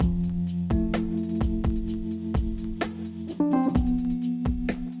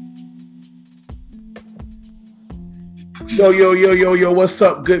Yo, what's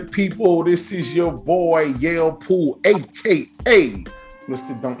up, good people? This is your boy, Yale Poole, a.k.a.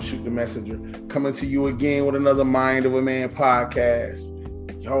 Mr. Don't Shoot the Messenger, coming to you again with another Mind of a Man podcast.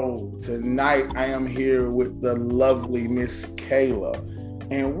 Yo, tonight I am here with the lovely Miss Kayla,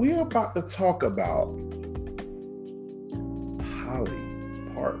 and we're about to talk about Poly,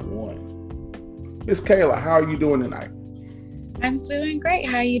 Part 1. Miss Kayla, how are you doing tonight? I'm doing great.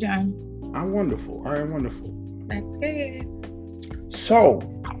 How are you doing? I'm wonderful. I am wonderful. That's good. So,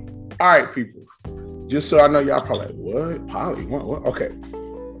 all right, people. Just so I know, y'all probably like, what? Poly? What? Okay.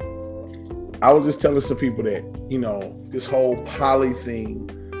 I was just telling some people that, you know, this whole poly thing,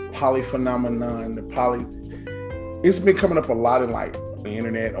 poly phenomenon, it's been coming up a lot in like the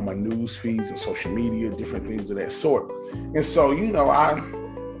internet, on my news feeds and social media, different things of that sort. And so, you know,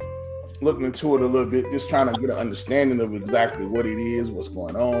 I'm looking into it a little bit, just trying to get an understanding of exactly what it is, what's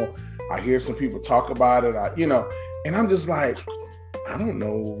going on. I hear some people talk about it, and I'm just like, I don't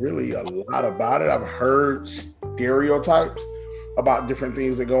know really a lot about it. I've heard stereotypes about different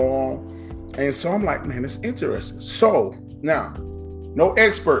things that go on. And so I'm like, man, it's interesting. So now, no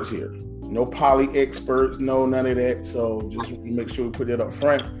experts here, no poly experts, no none of that. So just make sure we put that up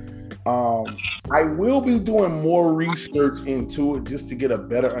front. I will be doing more research into it just to get a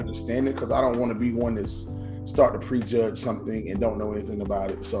better understanding, because I don't want to be one that's start to prejudge something and don't know anything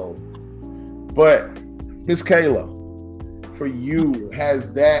about it. So, but Miss Kayla, for you, have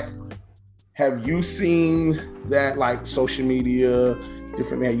you seen that, like social media,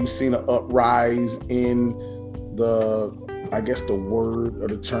 different? Have you seen an uprise in the word or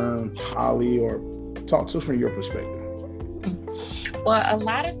the term poly, or talk to us from your perspective? Well, a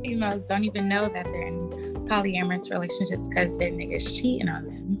lot of females don't even know that they're in polyamorous relationships because their niggas cheating on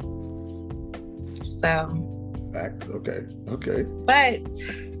them. So. Facts. Okay. But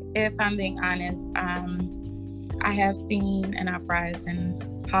if I'm being honest, I have seen an uprise in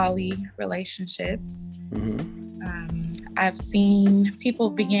poly relationships. Mm-hmm. I've seen people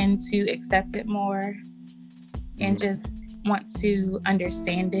begin to accept it more and just want to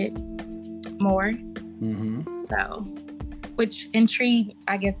understand it more. Mm-hmm. So, which intrigued,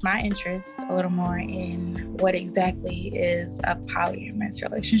 I guess, my interest a little more in what exactly is a polyamorous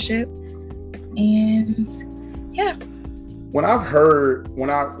relationship. And yeah. When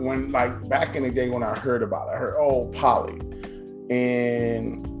like back in the day when I heard about it, I heard, oh, poly.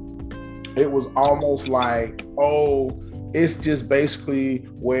 And it was almost like, oh, it's just basically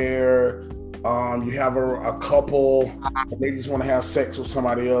where you have a couple and they just want to have sex with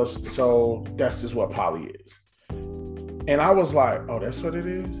somebody else. So that's just what poly is. And I was like, oh, that's what it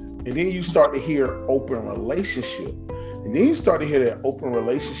is? And then you start to hear open relationship. And then you start to hear that open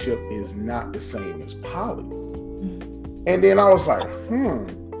relationship is not the same as poly. And then I was like,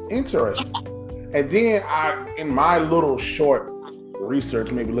 interesting. And then in my little short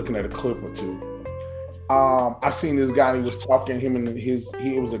research, maybe looking at a clip or two, I seen this guy, he was talking, he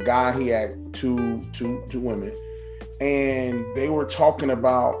was a guy, he had two women, and they were talking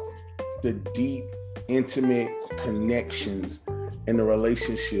about the deep, intimate connections in the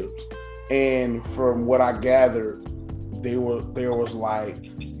relationships. And from what I gathered, there was like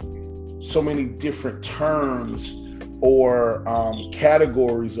so many different terms or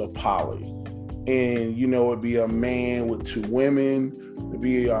categories of poly. And, you know, it'd be a man with two women, it'd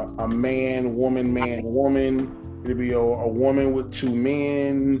be a man, woman, it'd be a woman with two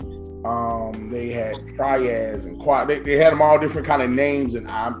men. They had triads and quad. They had them all different kind of names. And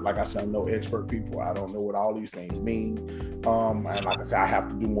I'm no expert, people. I don't know what all these things mean. And like I said, I have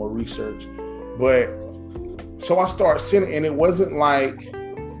to do more research. But so I started seeing it, and it wasn't like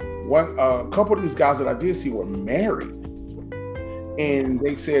a couple of these guys that I did see were married. And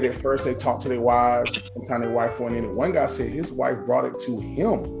they said at first they talked to their wives, sometimes their wife went in, and one guy said his wife brought it to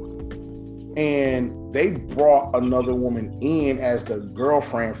him. And they brought another woman in as the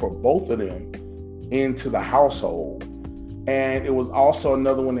girlfriend for both of them into the household. And it was also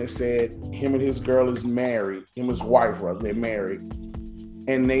another one that said him and his girl is married, him and his wife, rather, they're married.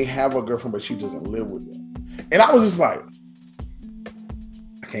 And they have a girlfriend, but she doesn't live with them. And I was just like,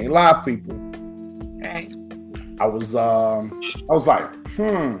 I can't lie, people. Right. I was like,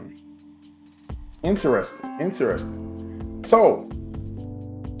 interesting. So,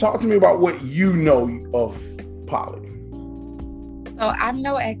 talk to me about what you know of poly. So I'm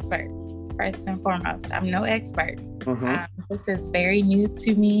no expert, first and foremost. I'm no expert. Mm-hmm. This is very new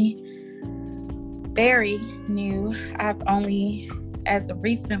to me. Very new. I've only, as of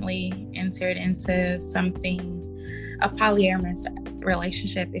recently, entered into a polyamorous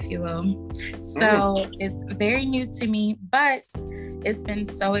relationship, if you will. So it's very new to me, but it's been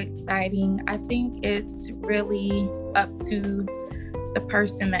so exciting. I think it's really up to the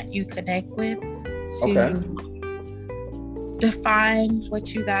person that you connect with to define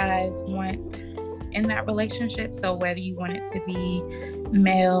what you guys want in that relationship. So whether you want it to be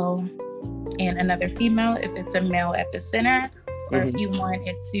male and another female, if it's a male at the center, or if you want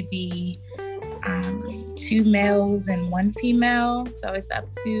it to be 2 males and 1 female. So it's up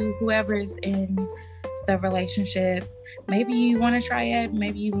to whoever's in the relationship. Maybe you want a triad,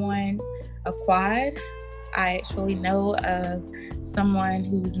 maybe you want a quad. I actually know of someone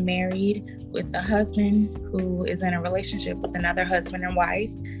who's married with a husband who is in a relationship with another husband and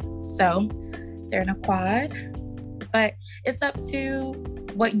wife. So they're in a quad, but it's up to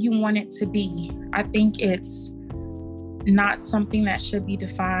what you want it to be. I think it's not something that should be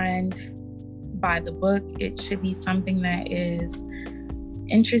defined by the book. It should be something that is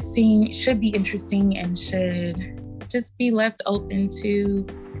interesting, should be interesting, and should just be left open to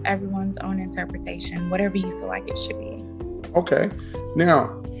everyone's own interpretation, whatever you feel like it should be. Okay.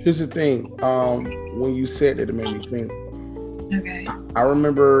 Now, here's the thing. When you said that, it made me think. Okay. I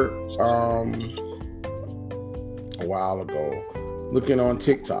remember a while ago looking on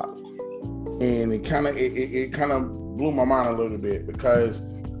TikTok, and it kind of blew my mind a little bit because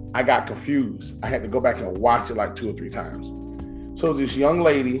I got confused. I had to go back and watch it like 2 or 3 times. So this young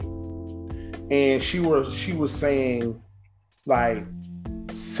lady, and she was saying, like,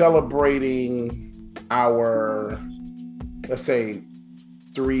 celebrating our, let's say,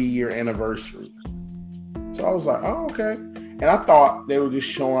 3-year anniversary. So I was like, oh, okay. And I thought they were just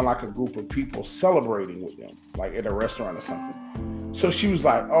showing like a group of people celebrating with them, like at a restaurant or something. So she was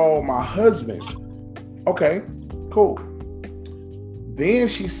like, oh, my husband. Okay, cool. Then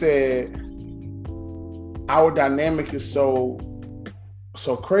she said, our dynamic is so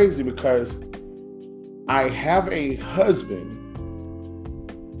crazy because I have a husband,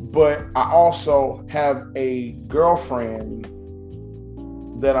 but I also have a girlfriend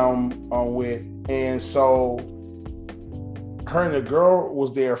that I'm with. And so her and the girl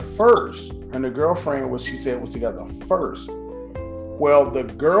was there first. And the girlfriend she said was together first. Well, her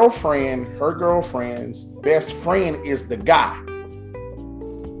girlfriend's best friend is the guy.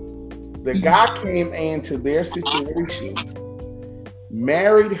 The guy came into their situation,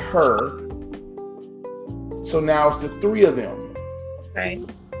 married her. So now it's the 3 of them. Right.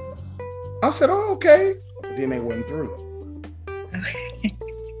 I said, oh, okay. But then they went through. Okay.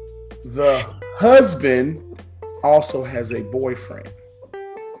 The husband also has a boyfriend.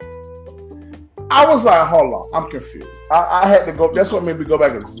 I was like, hold on, I'm confused. I had to go. That's what made me go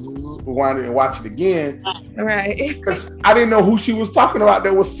back and rewind it and watch it again. Right. Because I didn't know who she was talking about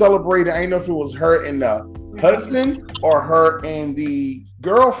that was celebrating. I didn't know if it was her and the husband or her and the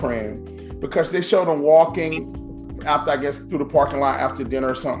girlfriend, because they showed them walking after, I guess, through the parking lot after dinner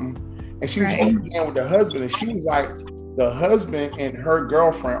or something. And she was holding hands with the husband, and she was like, the husband and her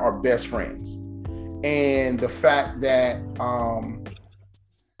girlfriend are best friends. And the fact that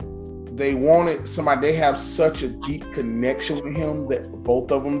they wanted somebody, they have such a deep connection with him, that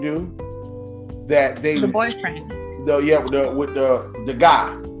both of them do, that they, the boyfriend, with the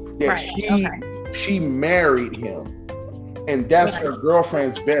guy, that she married him, and that's her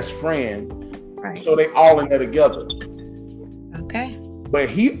girlfriend's best friend. Right. So they all in there together. Okay. But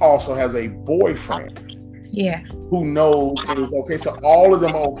he also has a boyfriend. Yeah. Who knows and is okay. So all of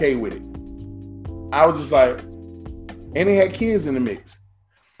them are okay with it. I was just like, and they had kids in the mix.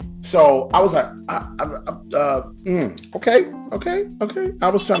 So I was like, okay. I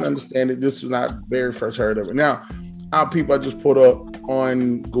was trying to understand it. This was not very first heard of it. Now, I just put up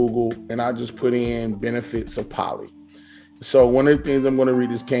on Google, and I just put in benefits of poly. So one of the things I'm going to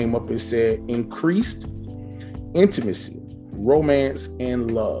read this came up. It said increased intimacy, romance,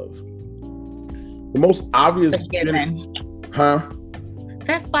 and love. The most obvious,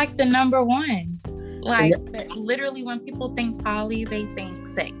 That's like the number one. Like, literally, when people think poly, they think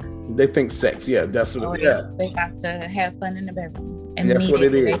sex. They think sex, yeah. That's what it is. They got to have fun in the bedroom. And that's what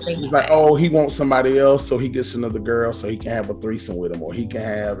it is. He's like, oh, he wants somebody else, so he gets another girl, so he can have a threesome with him, or he can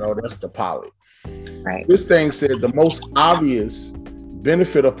have, that's the poly. Right. This thing said the most obvious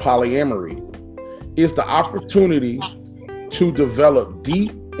benefit of polyamory is the opportunity to develop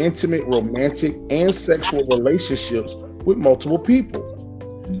deep, intimate, romantic, and sexual relationships with multiple people.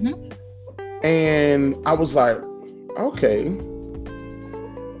 Mm-hmm. And I was like, okay.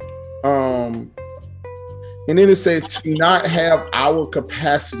 And then it said to not have our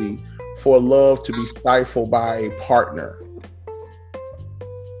capacity for love to be stifled by a partner,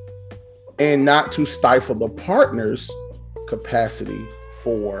 and not to stifle the partner's capacity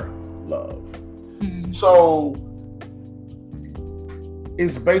for love. Mm-hmm. So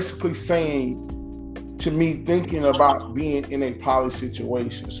it's basically saying to me, thinking about being in a poly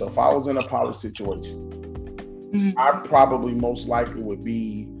situation. So if I was in a poly situation, mm-hmm. I probably most likely would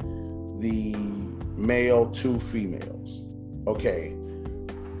be the male to females. Okay.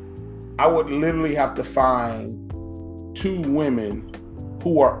 I would literally have to find two women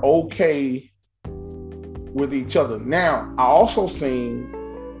who are okay with each other. Now, I also seen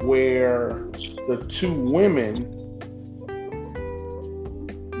where the two women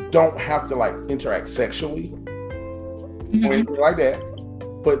don't have to like interact sexually Mm-hmm. or anything like that,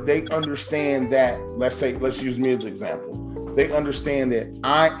 but they understand that, let's use me as an example. They understand that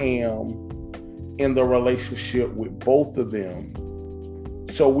I am in the relationship with both of them.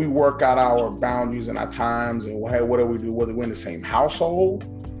 So we work out our boundaries and our times and what do we do, whether we're in the same household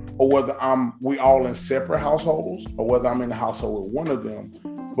or whether we all in separate households or whether I'm in the household with one of them,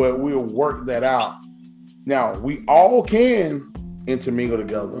 but we'll work that out. Now, we all can intermingle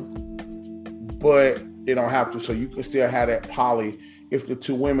together, but they don't have to. So you can still have that poly if the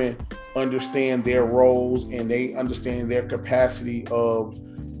two women understand their roles and they understand their capacity of,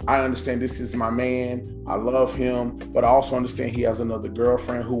 I understand this is my man, I love him, but I also understand he has another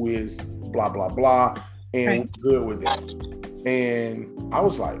girlfriend who is blah, blah, blah, and we're good with that. And I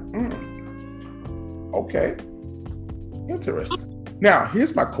was like, okay, interesting. Now,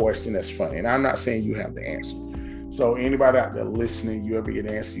 here's my question that's funny, and I'm not saying you have the answer. So anybody out there listening, you ever get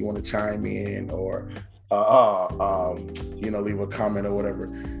an answer, you want to chime in or, leave a comment or whatever.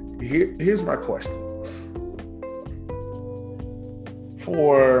 Here's my question.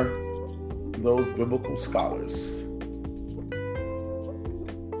 For those biblical scholars,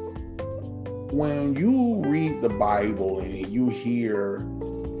 when you read the Bible and you hear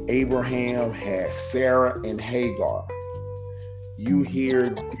Abraham had Sarah and Hagar, you hear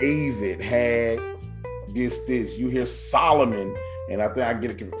David had this, you hear Solomon, and I think I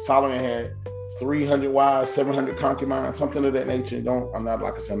get it. Solomon had 300 wives, 700 concubines, something of that nature. I'm not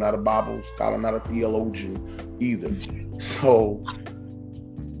a Bible scholar, I'm not a theologian either. So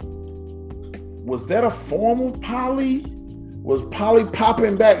was that a form of poly? Was poly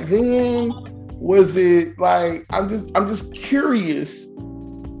popping back then? Was it like, I'm just curious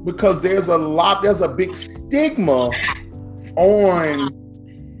because there's a big stigma on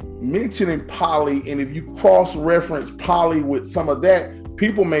mentioning poly, and if you cross-reference poly with some of that,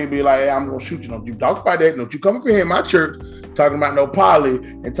 people may be like, hey, I'm gonna shoot you. Don't you talk about that. Don't you come up here in my church talking about no poly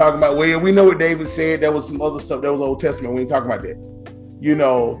and talking about, well, we know what David said. There was some other stuff. That was Old Testament. We ain't talking about that.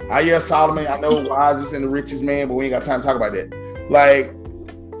 Solomon, I know wisest and the richest man, but we ain't got time to talk about that. Like,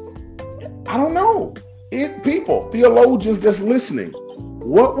 I don't know. People, theologians that's listening,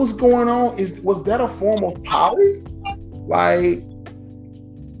 what was going on? Was that a form of poly? Like,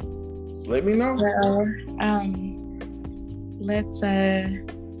 let me know. Well, let's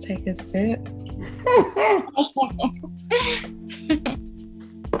take a sip.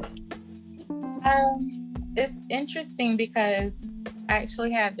 It's interesting because I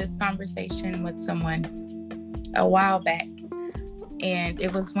actually had this conversation with someone a while back, and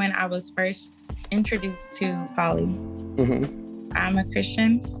it was when I was first introduced to poly. Mm-hmm. I'm a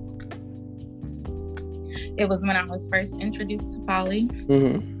Christian. It was when I was first introduced to poly,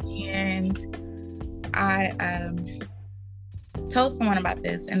 mm-hmm. and I told someone about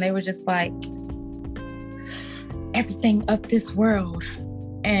this, and they were just like, everything of this world.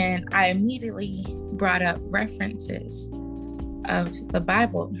 And I immediately brought up references of the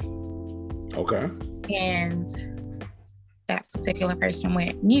Bible. Okay. And that particular person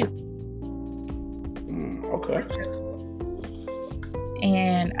went mute. Okay.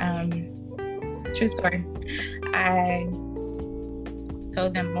 And true story. I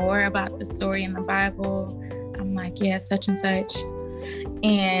told them more about the story in the Bible. I'm like, yeah, such and such.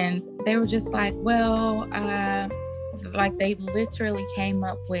 And they were just like, well, like they literally came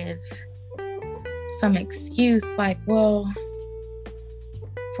up with some excuse like, well,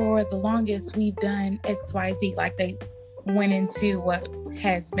 for the longest we've done XYZ. Like they went into what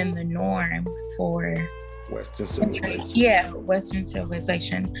has been the norm for Western civilization. Yeah, Western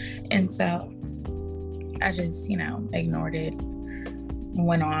civilization. And so I just, ignored it,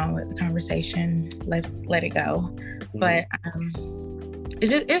 went on with the conversation, let it go. Mm-hmm. But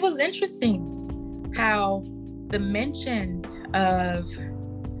it was interesting how the mention of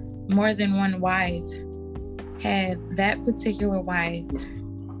more than one wife had that particular wife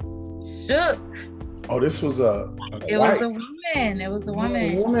shook. Oh, this was it was a woman. It was a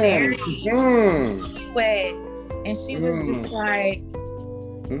woman. Married. And she was just like,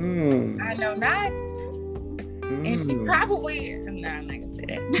 I know not. And she probably, no, I'm not gonna say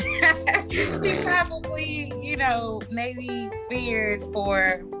that. She probably, maybe feared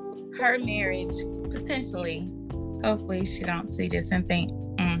for her marriage, potentially. Hopefully she don't see this and think,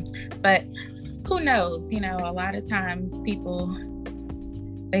 but who knows? A lot of times people,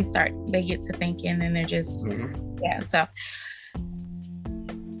 they get to thinking and they're just, so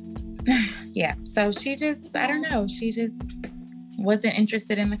yeah. So she just, I don't know, she just wasn't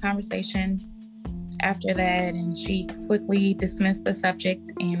interested in the conversation after that, and she quickly dismissed the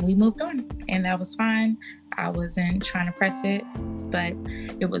subject and we moved on, and that was fine. I wasn't trying to press it, but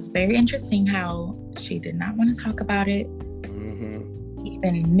it was very interesting how she did not want to talk about it,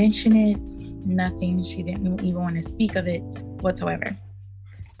 even mention it, nothing. She didn't even want to speak of it whatsoever.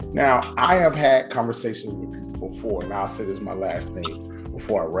 Now, I have had conversations with people before, and I'll say this is my last thing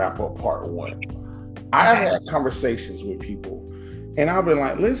before I wrap up part one. I have had conversations with people, and I've been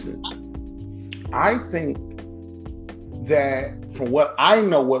like, listen, I think that from what I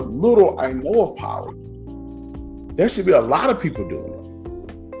know, what little I know of poly, there should be a lot of people doing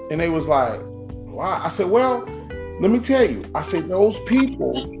it. And they was like, wow. I said, well, let me tell you. I said, those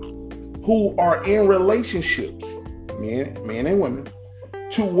people who are in relationships, men and women,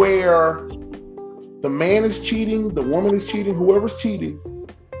 to where the man is cheating, the woman is cheating, whoever's cheating,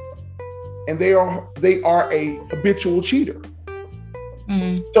 and they are a habitual cheater.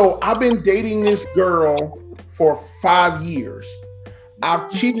 So I've been dating this girl for 5 years.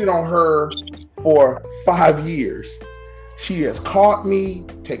 I've cheated on her for 5 years. She has caught me,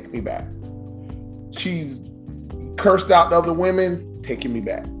 taken me back. She's cursed out the other women, taking me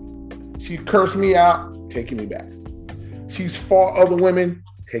back. She cursed me out, taking me back. She's fought other women,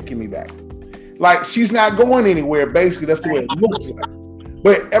 taking me back. Like, she's not going anywhere. Basically, that's the way it looks like.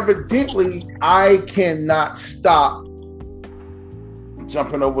 But evidently, I cannot stop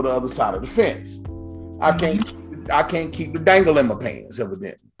jumping over the other side of the fence. I can't keep the dangle in my pants,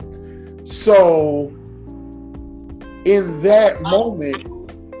 evidently. So in that moment,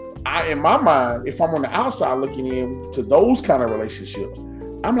 in my mind, if I'm on the outside looking in to those kind of relationships,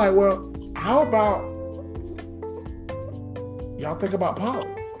 I'm like, well, how about y'all think about poly?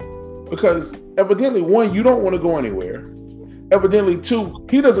 Because evidently, one, you don't want to go anywhere. Evidently, two,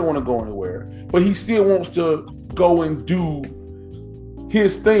 he doesn't want to go anywhere, but he still wants to go and do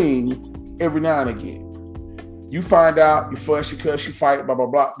his thing every now and again. You find out, you fuss, you cuss, you fight, blah, blah,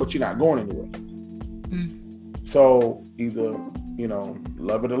 blah, but you're not going anywhere. So either,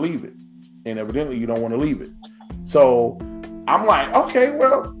 love it or leave it. And evidently you don't want to leave it. So I'm like, okay,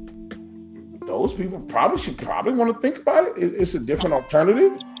 well, those people should want to think about it. It's a different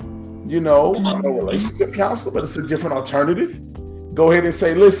alternative. I'm a relationship counselor, but it's a different alternative. Go ahead and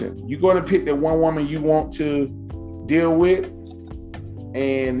say, listen, you're going to pick the one woman you want to deal with.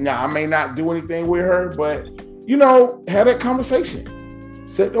 And now I may not do anything with her, but, have that conversation.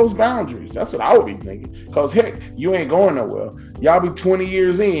 Set those boundaries. That's what I would be thinking. Because, heck, you ain't going nowhere. Y'all be 20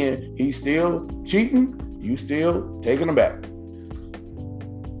 years in, he's still cheating, you still taking him back.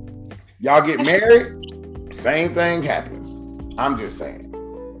 Y'all get married, same thing happens. I'm just saying.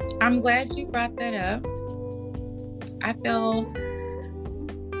 I'm glad you brought that up. I feel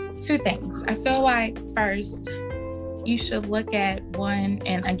two things. I feel like, first, you should look at one,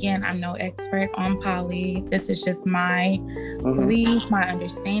 and again, I'm no expert on poly. This is just my belief, my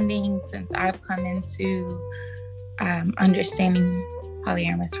understanding since I've come into understanding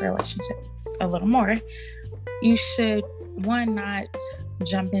polyamorous relationships a little more. You should, one, not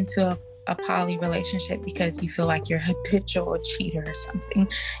jump into a poly relationship because you feel like you're a habitual cheater or something.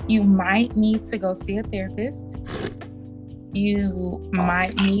 You might need to go see a therapist. You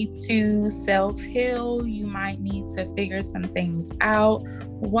might need to self-heal. You might need to figure some things out.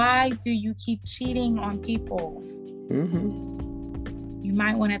 Why do you keep cheating on people? You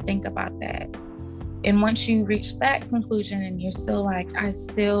might want to think about that. And once you reach that conclusion and you're still like, I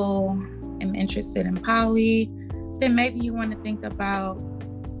still am interested in poly, then maybe you want to think about,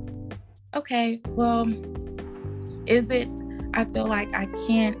 okay, well, I feel like I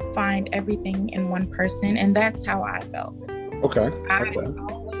can't find everything in one person. And that's how I felt. Okay. I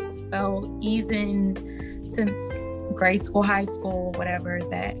always felt, even since grade school, high school, whatever,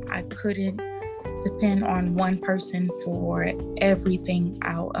 that I couldn't depend on one person for everything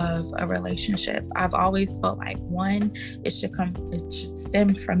out of a relationship. I've always felt like, one, it should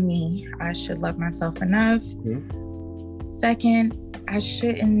stem from me. I should love myself enough. Second, I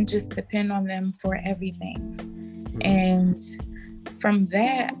shouldn't just depend on them for everything. And from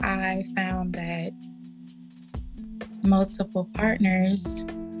that, I found that multiple partners,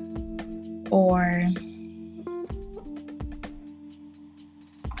 or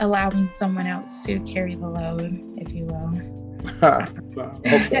allowing someone else to carry the load, if you will.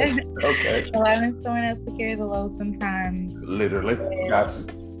 Okay. Allowing someone else to carry the load sometimes. Literally. Gotcha.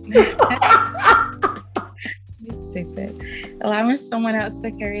 You're stupid. Allowing someone else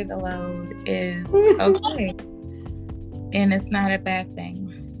to carry the load is okay. And it's not a bad thing.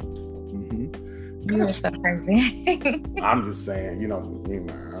 Mm-hmm. You are so crazy. I'm just saying,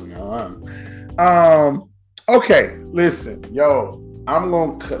 okay, listen,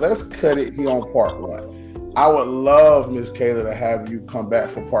 let's cut it here on part 1. I would love, Miss Kayla, to have you come back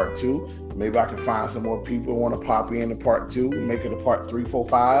for part 2. Maybe I can find some more people who want to pop in to part 2 and make it a part 3, 4,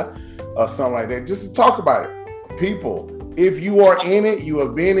 5, or something like that, just to talk about it. People, if you are in it, you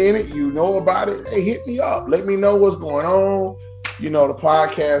have been in it, you know about it, hey, hit me up. Let me know what's going on. The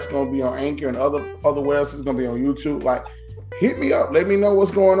podcast is going to be on Anchor and other websites. It's going to be on YouTube. Like, hit me up. Let me know what's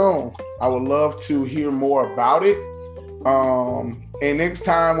going on. I would love to hear more about it. And next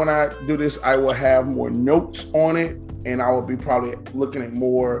time when I do this, I will have more notes on it, and I will be probably looking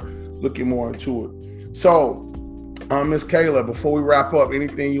more into it. So, Miss Kayla, before we wrap up,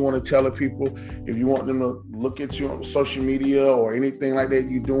 anything you want to tell the people, if you want them to look at you on social media or anything like that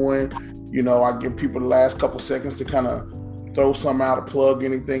you're doing, I give people the last couple seconds to kind of throw something out, or plug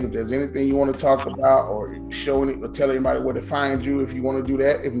anything. If there's anything you want to talk about or show it, or tell anybody where to find you, if you want to do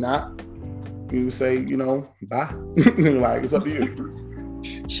that. If not, you can say, bye. Like, it's up to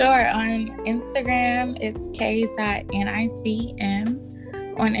you. Sure. On Instagram, it's k.nicm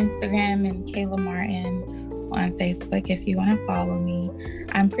on Instagram, and Kayla Martin on Facebook if you want to follow me.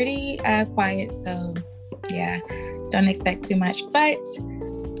 I'm pretty quiet, so yeah, don't expect too much, but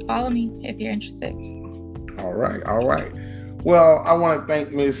follow me if you're interested. All right. Well, I want to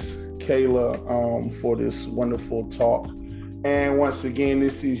thank Miss Kayla for this wonderful talk. And once again,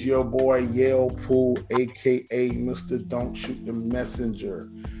 this is your boy Yale Poole, aka Mr. Don't Shoot the Messenger.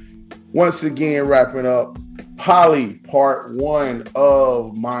 Once again, wrapping up Poly Part 1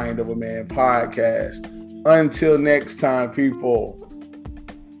 of Mind of a Man podcast. Until next time, people.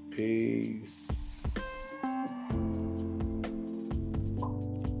 Peace.